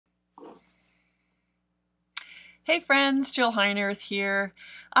Hey friends, Jill Heinerth here.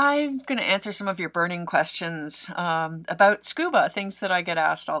 I'm going to answer some of your burning questions about scuba, things that I get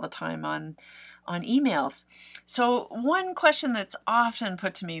asked all the time on emails. So one question that's often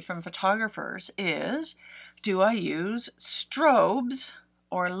put to me from photographers is, do I use strobes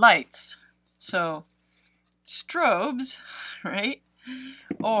or lights? So strobes, right?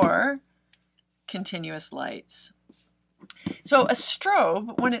 Or continuous lights. So a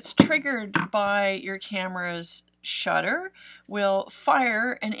strobe, when it's triggered by your camera's shutter, will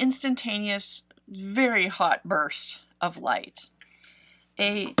fire an instantaneous, very hot burst of light.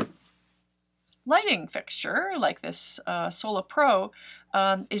 A lighting fixture like this Sola Pro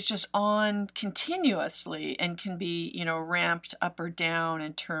is just on continuously and can be, ramped up or down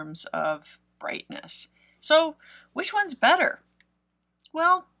in terms of brightness. So which one's better?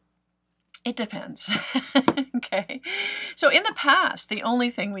 Well, it depends. Okay. So in the past, the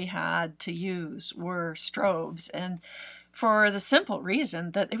only thing we had to use were strobes, and for the simple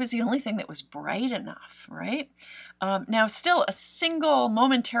reason that it was the only thing that was bright enough, right? Now, still, a single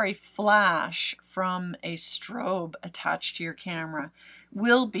momentary flash from a strobe attached to your camera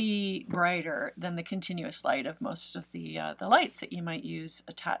will be brighter than the continuous light of most of the lights that you might use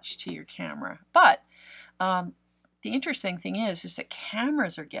attached to your camera. But the interesting thing is that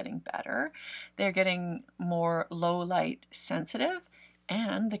cameras are getting better. They're getting more low light sensitive,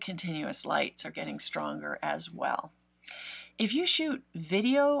 and the continuous lights are getting stronger as well. If you shoot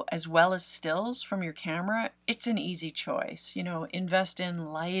video as well as stills from your camera, it's an easy choice. Invest in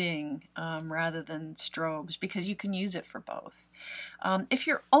lighting rather than strobes because you can use it for both. If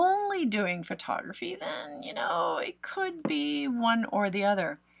you're only doing photography, then, it could be one or the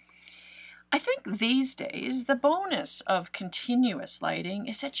other. I think these days, the bonus of continuous lighting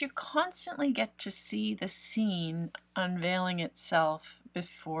is that you constantly get to see the scene unveiling itself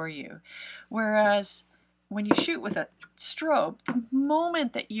before you. Whereas when you shoot with a strobe, the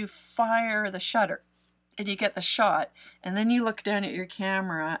moment that you fire the shutter and you get the shot, and then you look down at your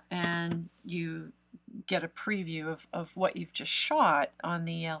camera and you get a preview of what you've just shot on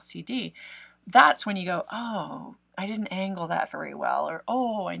the LCD, that's when you go, oh, I didn't angle that very well, or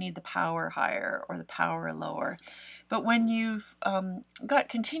oh, I need the power higher or the power lower. But when you've got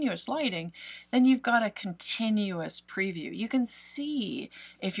continuous lighting, then you've got a continuous preview. You can see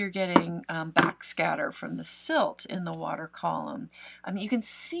if you're getting backscatter from the silt in the water column. You can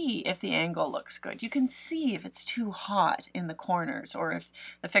see if the angle looks good. You can see if it's too hot in the corners or if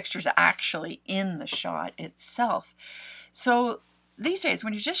the fixture's actually in the shot itself. So these days,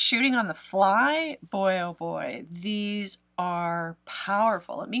 when you're just shooting on the fly, boy, oh boy, these are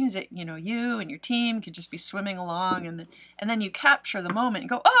powerful. It means that, you and your team can just be swimming along and then you capture the moment and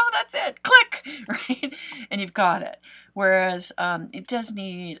go, oh, that's it, click, right? And you've got it. Whereas it does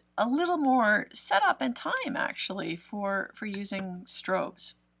need a little more setup and time, actually, for using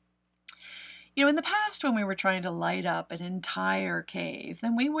strobes. In the past, when we were trying to light up an entire cave,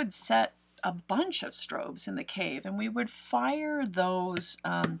 then we would set a bunch of strobes in the cave, and we would fire those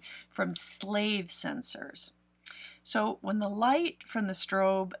from slave sensors. So when the light from the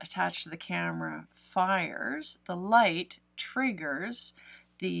strobe attached to the camera fires, the light triggers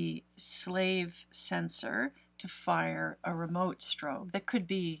the slave sensor to fire a remote strobe that could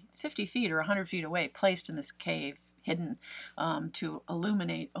be 50 feet or 100 feet away, placed in this cave, hidden to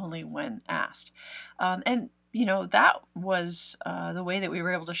illuminate only when asked. That was the way that we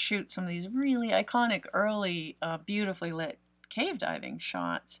were able to shoot some of these really iconic early beautifully lit cave diving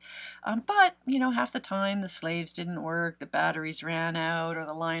shots. But half the time the slaves didn't work, the batteries ran out, or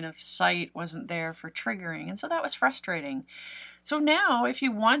the line of sight wasn't there for triggering, and so that was frustrating. So now, if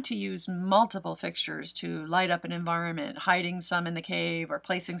you want to use multiple fixtures to light up an environment, hiding some in the cave or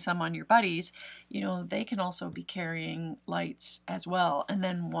placing some on your buddies, they can also be carrying lights as well. And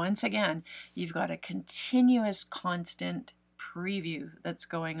then once again, you've got a continuous, constant preview that's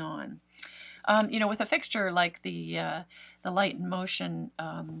going on. With a fixture like the Light and Motion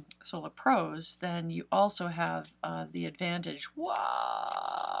Sola Pros, then you also have the advantage.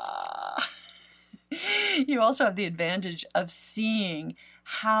 Wow! You also have the advantage of seeing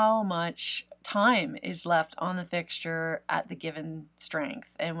how much time is left on the fixture at the given strength,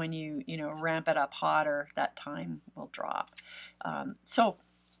 and when you ramp it up hotter, that time will drop. So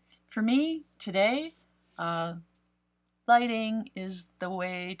for me today, lighting is the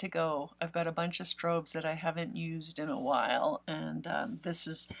way to go. I've got a bunch of strobes that I haven't used in a while, and this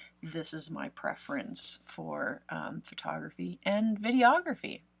is my preference for photography and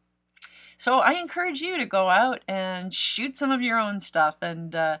videography. So I encourage you to go out and shoot some of your own stuff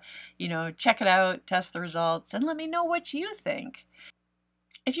and, check it out, test the results, and let me know what you think.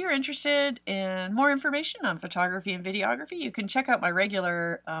 If you're interested in more information on photography and videography, you can check out my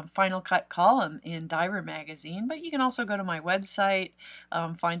regular Final Cut column in Diver magazine, but you can also go to my website,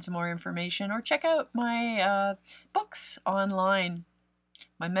 find some more information, or check out my books online,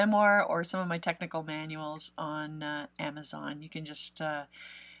 my memoir or some of my technical manuals on Amazon. You can just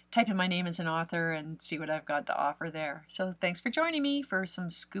type in my name as an author and see what I've got to offer there. So thanks for joining me for some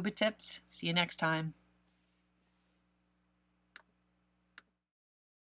scuba tips. See you next time.